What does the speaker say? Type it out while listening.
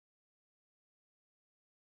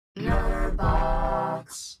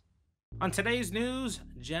On today's news,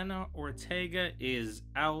 Jenna Ortega is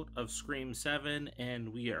out of Scream 7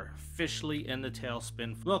 and we are officially in the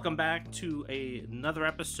tailspin. Welcome back to another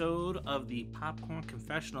episode of the Popcorn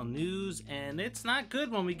Confessional News, and it's not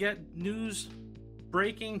good when we get news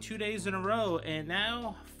breaking 2 days in a row. And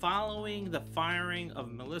now, following the firing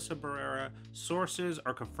of Melissa Barrera, sources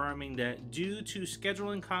are confirming that due to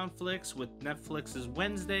scheduling conflicts with Netflix's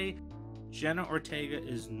Wednesday, Jenna Ortega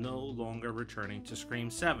is no longer returning to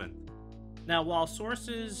Scream 7. Now, while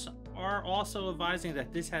sources are also advising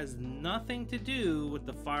that this has nothing to do with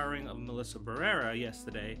the firing of Melissa Barrera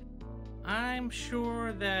yesterday, I'm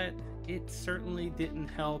sure that it certainly didn't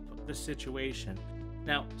help the situation.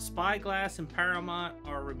 Now, Spyglass and Paramount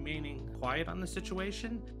are remaining quiet on the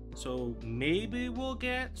situation, so maybe we'll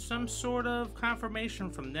get some sort of confirmation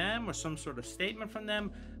from them or some sort of statement from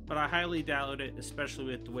them, but I highly doubt it, especially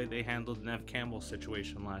with the way they handled Neve Campbell's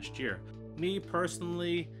situation last year. Me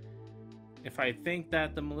personally, if I think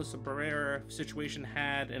that the Melissa Barrera situation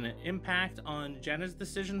had an impact on Jenna's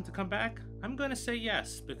decision to come back, I'm going to say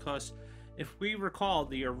yes, because if we recall,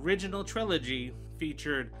 the original trilogy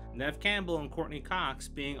featured Neve Campbell and Courtney Cox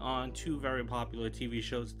being on two very popular TV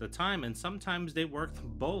shows at the time, and sometimes they worked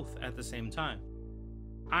both at the same time.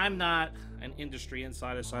 I'm not an industry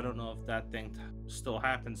insider, so I don't know if that thing still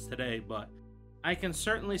happens today, but I can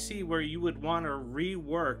certainly see where you would want to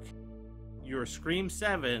rework your Scream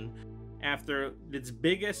 7 after its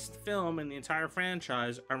biggest film in the entire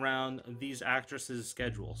franchise around these actresses'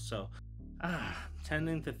 schedules. So,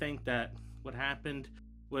 tending to think that what happened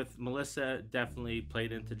with Melissa definitely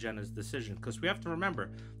played into Jenna's decision, because we have to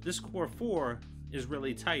remember, this core four is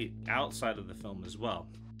really tight outside of the film as well.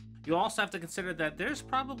 You also have to consider that there's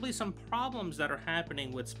probably some problems that are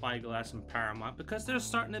happening with Spyglass and Paramount, because there's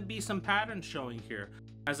starting to be some patterns showing here.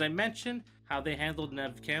 As I mentioned, how they handled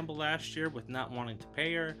Neve Campbell last year with not wanting to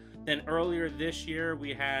pay her. Then earlier this year,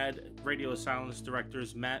 we had Radio Silence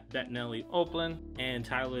directors Matt Bettinelli-Oakland and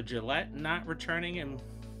Tyler Gillette not returning and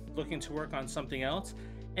looking to work on something else.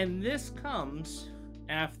 And this comes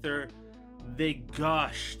after they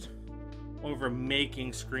gushed over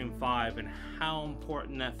making Scream 5 and how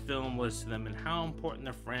important that film was to them and how important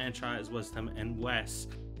the franchise was to them and Wes,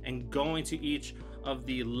 and going to each of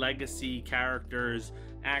the legacy characters,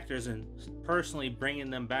 actors, and personally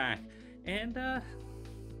bringing them back. And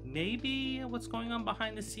maybe what's going on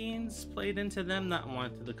behind the scenes played into them not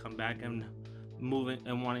wanting to come back and moving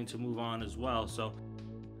and wanting to move on as well. So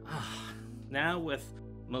now with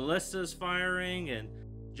Melissa's firing and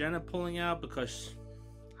Jenna pulling out, because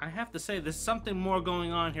I have to say there's something more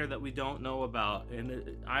going on here that we don't know about,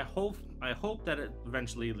 and I hope that it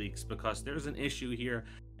eventually leaks, because there's an issue here,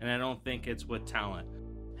 and I don't think it's with talent.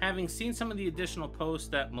 Having seen some of the additional posts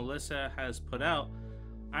that Melissa has put out,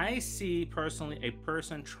 I see personally a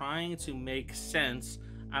person trying to make sense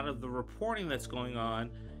out of the reporting that's going on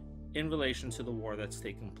in relation to the war that's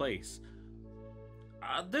taking place.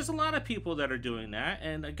 There's a lot of people that are doing that,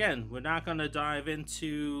 and again, we're not going to dive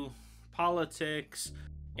into politics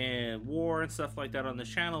and war and stuff like that on the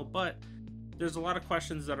channel, but there's a lot of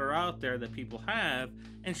questions that are out there that people have,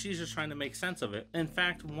 and she's just trying to make sense of it. In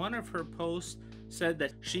fact, one of her posts said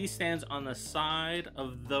that she stands on the side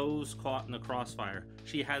of those caught in the crossfire.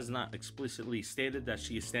 She has not explicitly stated that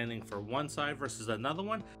she is standing for one side versus another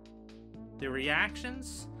one. The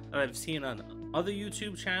reactions that I've seen on other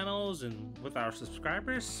YouTube channels and with our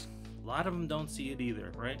subscribers, a lot of them don't see it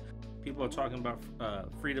either, right? People are talking about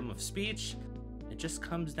freedom of speech. It just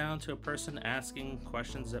comes down to a person asking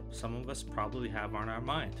questions that some of us probably have on our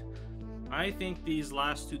mind. I think these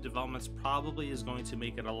last two developments probably is going to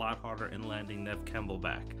make it a lot harder in landing Neve Campbell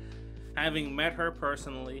back. Having met her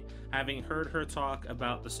personally, having heard her talk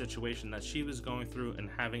about the situation that she was going through, and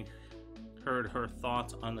having heard her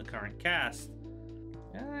thoughts on the current cast,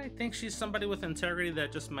 I think she's somebody with integrity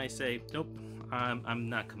that just might say, nope, I'm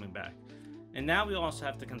not coming back. And now we also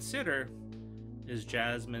have to consider, is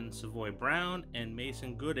Jasmine Savoy Brown and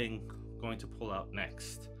Mason Gooding going to pull out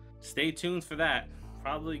next? Stay tuned for that.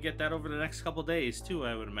 Probably get that over the next couple days too,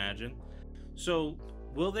 I would imagine. So,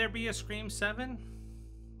 will there be a Scream 7?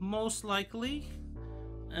 Most likely,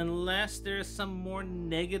 unless there's some more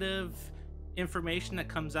negative information that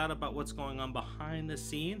comes out about what's going on behind the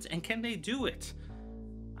scenes. And can they do it?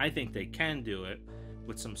 I think they can do it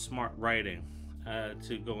with some smart writing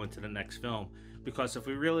to go into the next film. Because if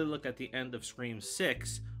we really look at the end of Scream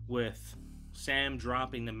 6 with Sam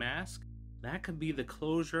dropping the mask, that could be the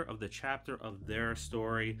closure of the chapter of their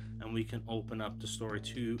story, and we can open up the story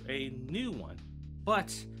to a new one.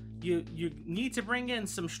 But you need to bring in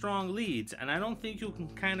some strong leads, and I don't think you can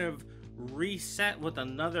kind of reset with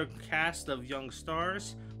another cast of young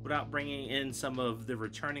stars without bringing in some of the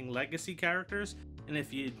returning legacy characters. And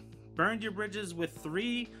if you burned your bridges with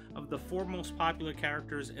 3 of the 4 most popular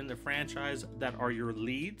characters in the franchise that are your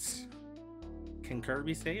leads, can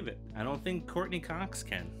Kirby save it? I don't think Courtney Cox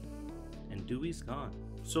can, and Dewey's gone.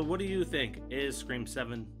 So what do you think? Is Scream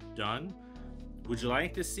 7 done? Would you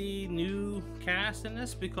like to see new cast in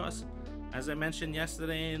this? Because as I mentioned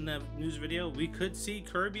yesterday in the news video, we could see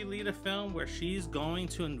Kirby lead a film where she's going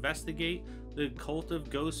to investigate the cult of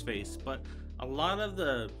Ghostface, but a lot of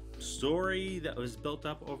the story that was built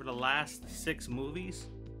up over the last 6 movies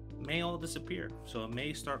may all disappear. So it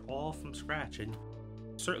may start all from scratch, and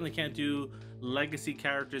certainly can't do legacy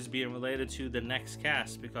characters being related to the next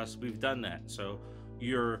cast because we've done that. So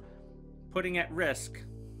you're putting at risk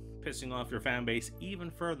pissing off your fan base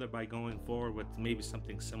even further by going forward with maybe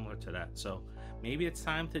something similar to that. So maybe it's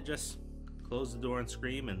time to just close the door on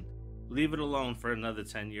Scream and leave it alone for another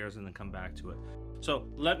 10 years and then come back to it. So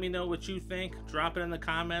let me know what you think. Drop it in the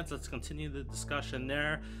comments. Let's continue the discussion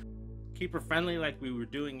there. Keep it friendly like we were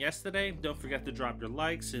doing yesterday. Don't forget to drop your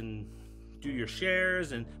likes and do your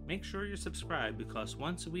shares, and make sure you're subscribed, because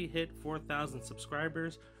once we hit 4,000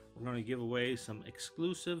 subscribers, we're going to give away some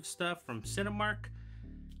exclusive stuff from Cinemark,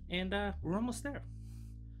 and we're almost there.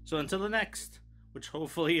 So until the next, which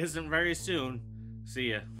hopefully isn't very soon,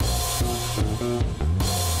 see ya.